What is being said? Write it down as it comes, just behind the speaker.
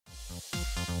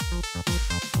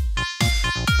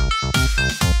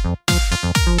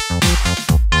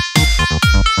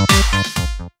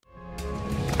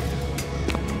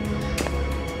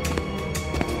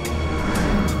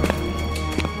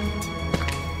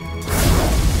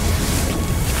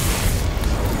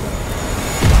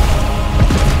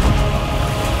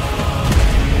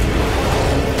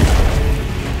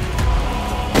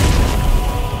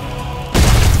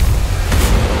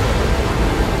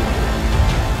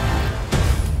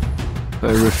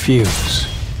I refuse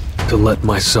to let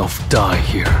myself die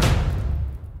here.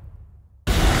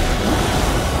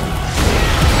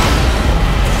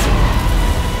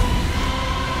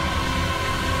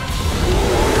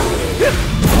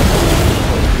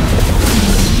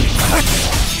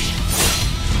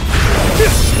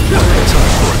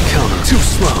 Time for a counter. Too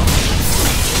slow.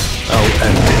 I'll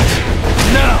end it.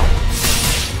 Now!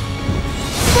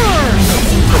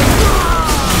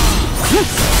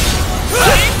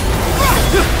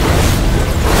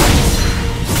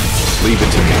 Leave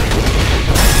it to me.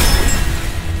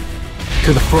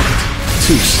 To the front.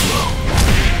 Too slow.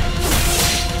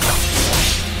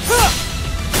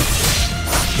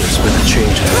 There's been a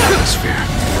change in the atmosphere.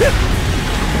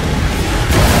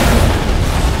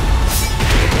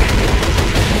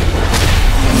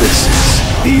 This is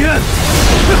the end!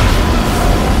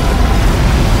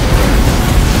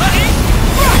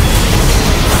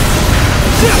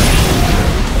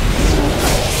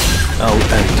 I'll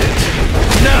end it.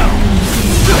 Now!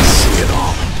 I see it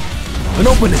all. An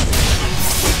opening!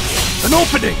 An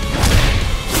opening!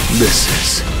 This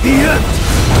is the end!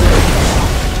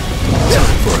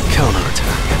 Time for a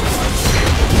counterattack.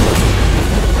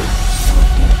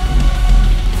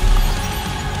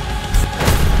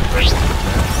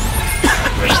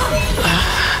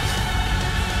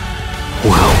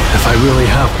 Well, if I really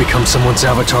have become someone's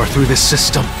avatar through this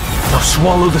system, I'll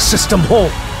swallow the system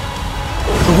whole.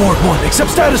 The Ward 1,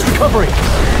 accept status recovery!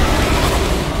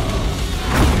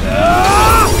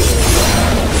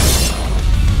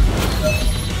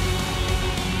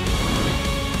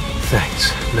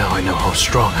 Thanks. Now I know how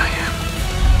strong I am.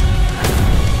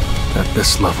 At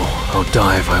this level, I'll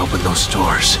die if I open those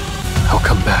doors. I'll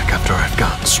come back after I've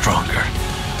gotten stronger.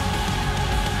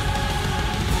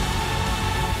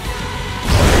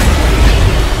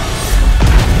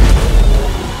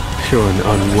 You're an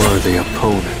unworthy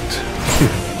opponent.